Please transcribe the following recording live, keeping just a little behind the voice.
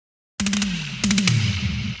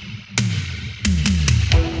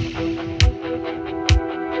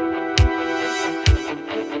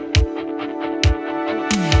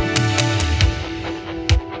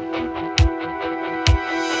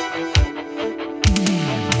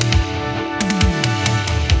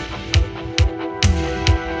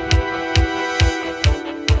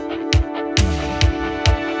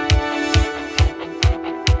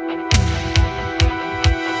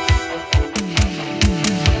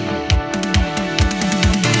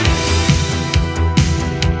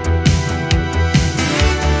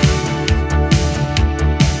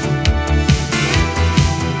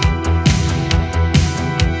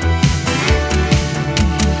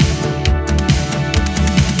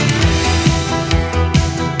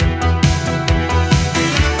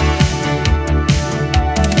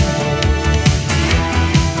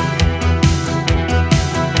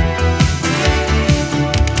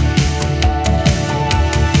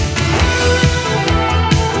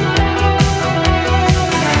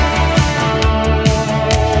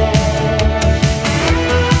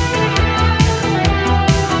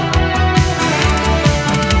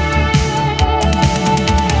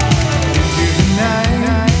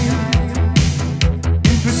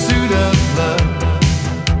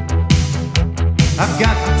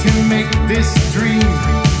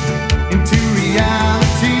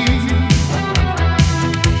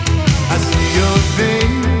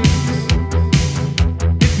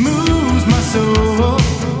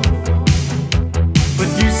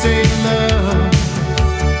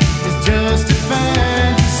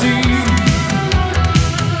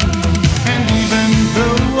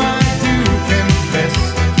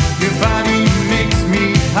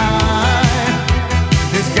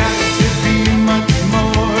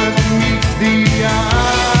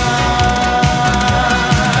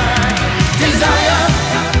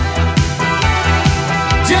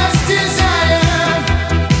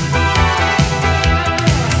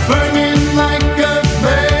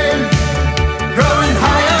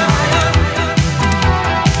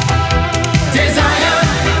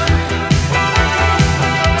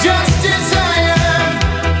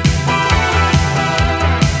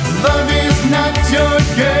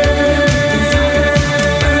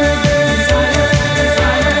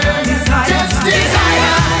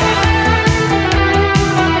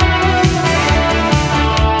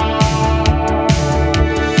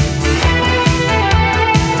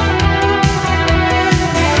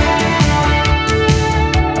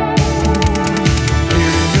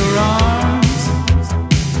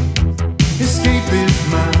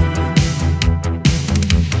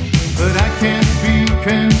can't be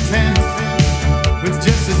content with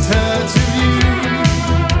just a touch of you.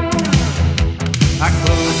 I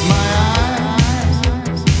close my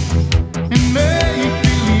eyes and make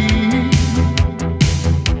believe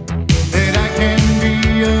that I can be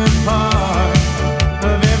a part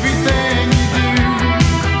of everything you do.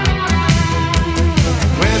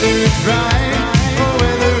 Whether it's right or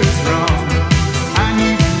whether it's wrong, I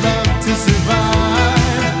need love to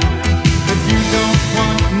survive. But you don't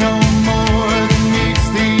want no more than meets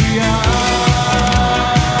the eye.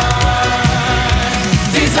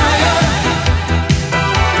 Desire,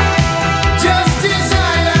 just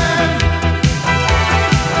desire,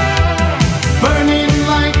 burning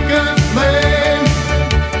like a flame,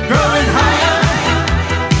 growing higher.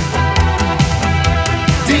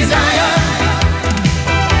 Desire,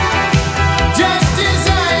 just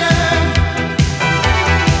desire,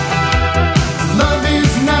 love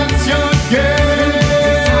is not your game.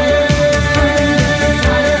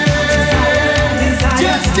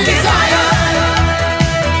 Just desire.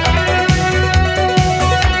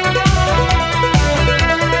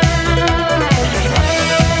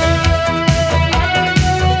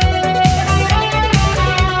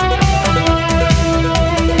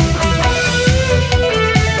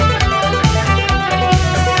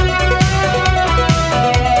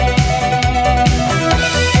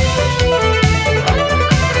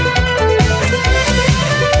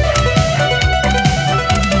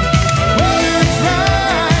 Whether it's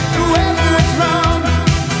right or whether it's wrong,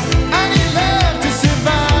 I need love to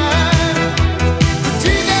survive. But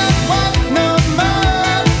you don't want no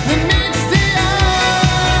more than meets the eye.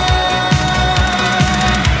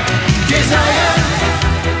 Desire,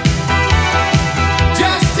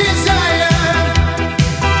 just desire,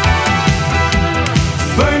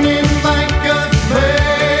 burning like a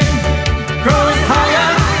flame, growing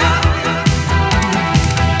higher.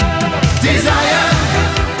 Desire,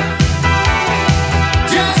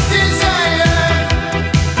 just desire,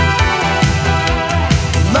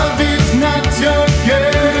 love is not your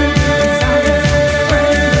game.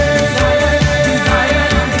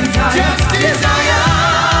 Just desire.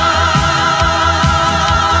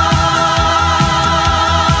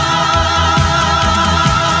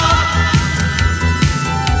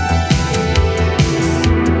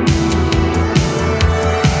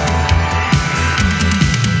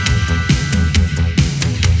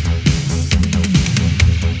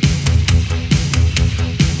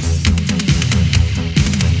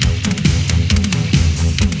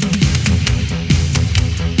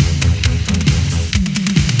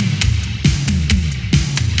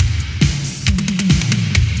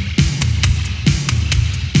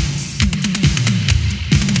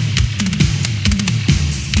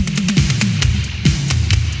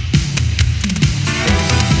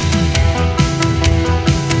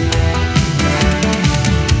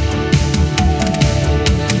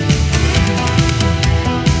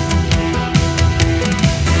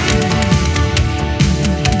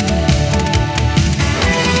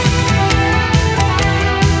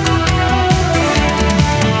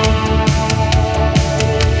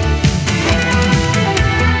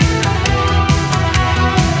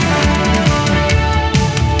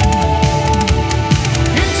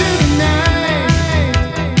 Into the night,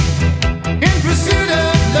 in pursuit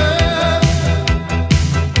of love,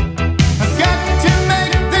 I've got to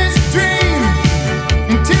make this dream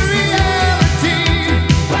into reality.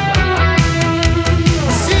 I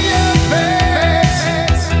see your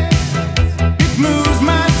face, it moves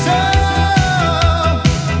my soul.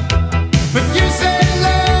 But you say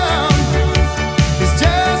love is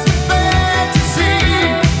just a fantasy.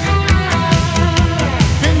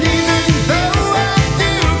 And even though I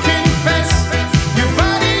do confess, your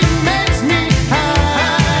body makes me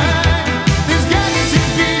high, there's got to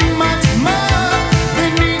be much more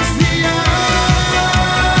than meets the eye.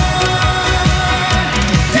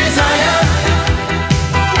 Desire,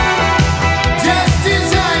 just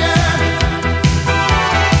desire,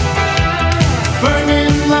 burning